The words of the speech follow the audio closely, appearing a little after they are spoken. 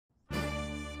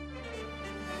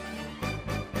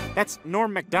That's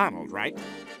Norm Macdonald, right?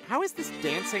 How is this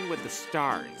Dancing with the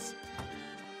Stars?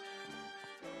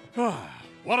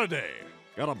 What a day.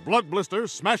 Got a blood blister,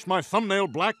 smashed my thumbnail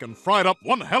black, and fried up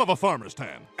one hell of a farmer's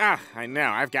tan. Ah, I know.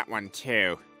 I've got one,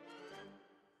 too.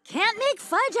 Can't make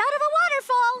fudge out of a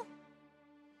waterfall.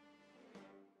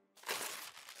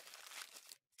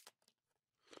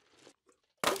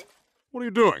 What are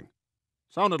you doing?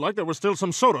 Sounded like there was still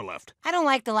some soda left. I don't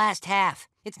like the last half.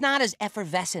 It's not as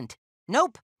effervescent.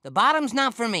 Nope, the bottom's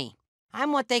not for me.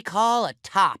 I'm what they call a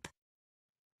top.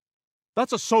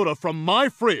 That's a soda from my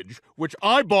fridge, which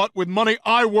I bought with money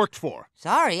I worked for.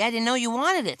 Sorry, I didn't know you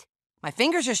wanted it. My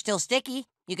fingers are still sticky.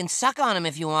 You can suck on them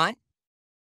if you want.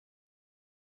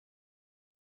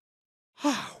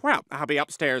 Well, I'll be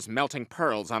upstairs melting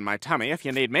pearls on my tummy if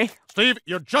you need me. Steve,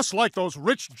 you're just like those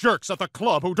rich jerks at the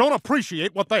club who don't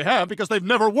appreciate what they have because they've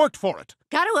never worked for it.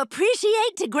 Gotta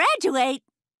appreciate to graduate.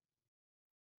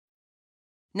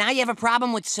 Now you have a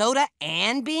problem with soda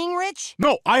and being rich?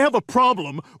 No, I have a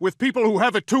problem with people who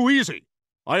have it too easy.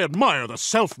 I admire the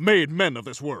self-made men of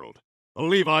this world. The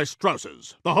Levi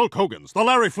Strausses, the Hulk Hogans, the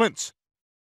Larry Flints.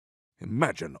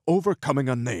 Imagine overcoming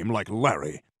a name like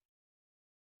Larry.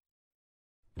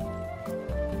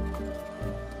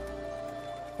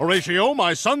 Horatio,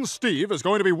 my son Steve is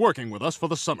going to be working with us for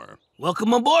the summer.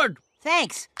 Welcome aboard.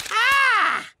 Thanks.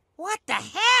 Ah! What the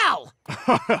hell?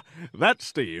 That,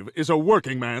 Steve, is a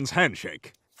working man's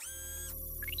handshake.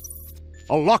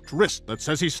 A locked wrist that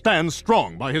says he stands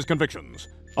strong by his convictions.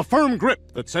 A firm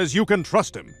grip that says you can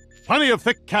trust him. Plenty of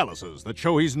thick calluses that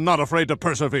show he's not afraid to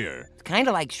persevere. It's kind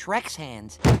of like Shrek's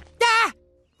hands. Ah!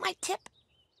 My tip.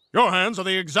 Your hands are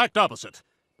the exact opposite.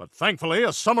 But thankfully,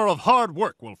 a summer of hard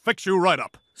work will fix you right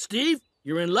up. Steve,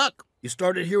 you're in luck. You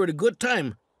started here at a good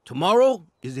time. Tomorrow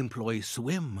is employee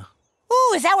swim.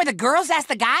 Ooh, is that where the girls ask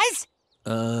the guys?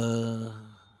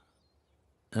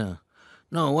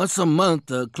 No, once a month,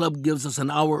 the club gives us an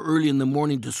hour early in the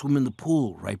morning to swim in the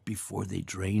pool right before they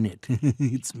drain it.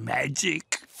 It's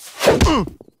magic.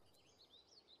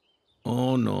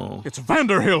 Oh, no. It's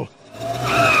Vanderhill.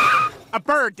 A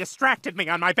bird distracted me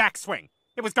on my backswing.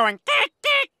 It was going, geek,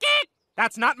 geek, geek.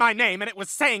 That's not my name, and it was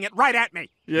saying it right at me.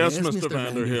 Yes, Mr.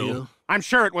 Vanderhill. I'm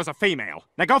sure it was a female.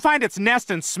 Now go find its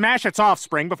nest and smash its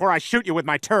offspring before I shoot you with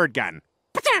my turd gun.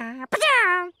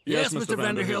 Yes, Mr.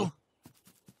 Vanderhill.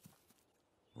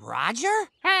 Roger?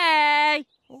 Hey!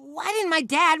 Why didn't my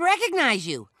dad recognize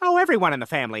you? Oh, everyone in the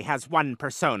family has one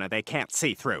persona they can't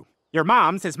see through. Your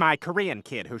mom's is my Korean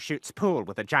kid who shoots pool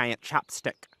with a giant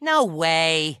chopstick. No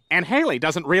way. And Haley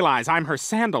doesn't realize I'm her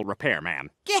sandal repairman.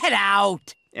 Get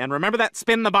out. And remember that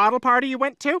spin the bottle party you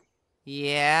went to?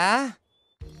 Yeah?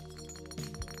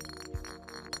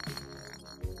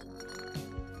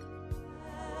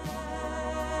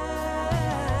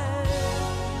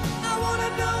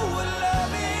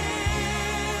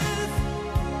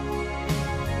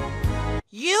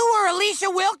 You were Alicia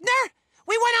Wilkner?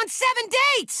 We went on 7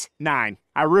 dates! 9.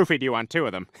 I roofied you on 2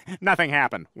 of them. Nothing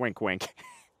happened. Wink, wink.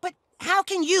 But how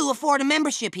can you afford a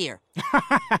membership here?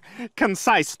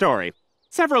 Concise story.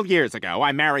 Several years ago,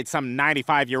 I married some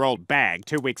 95-year-old bag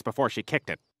 2 weeks before she kicked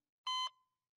it.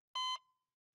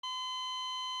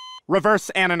 Reverse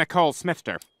Anna Nicole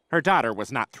Smithter. Her daughter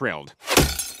was not thrilled.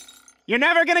 You're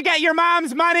never gonna get your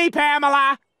mom's money,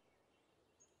 Pamela!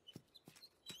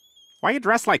 Why are you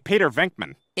dressed like Peter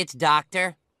Venkman? It's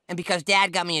doctor. And because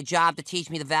Dad got me a job to teach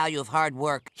me the value of hard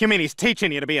work. You mean he's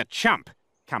teaching you to be a chump?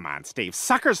 Come on, Steve.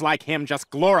 Suckers like him just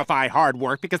glorify hard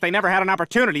work because they never had an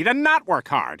opportunity to not work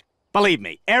hard. Believe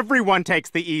me, everyone takes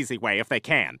the easy way if they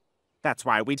can. That's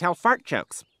why we tell fart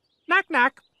jokes. Knock,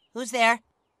 knock. Who's there?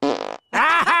 Ah,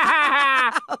 ha,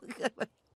 ha, ha. Oh, good.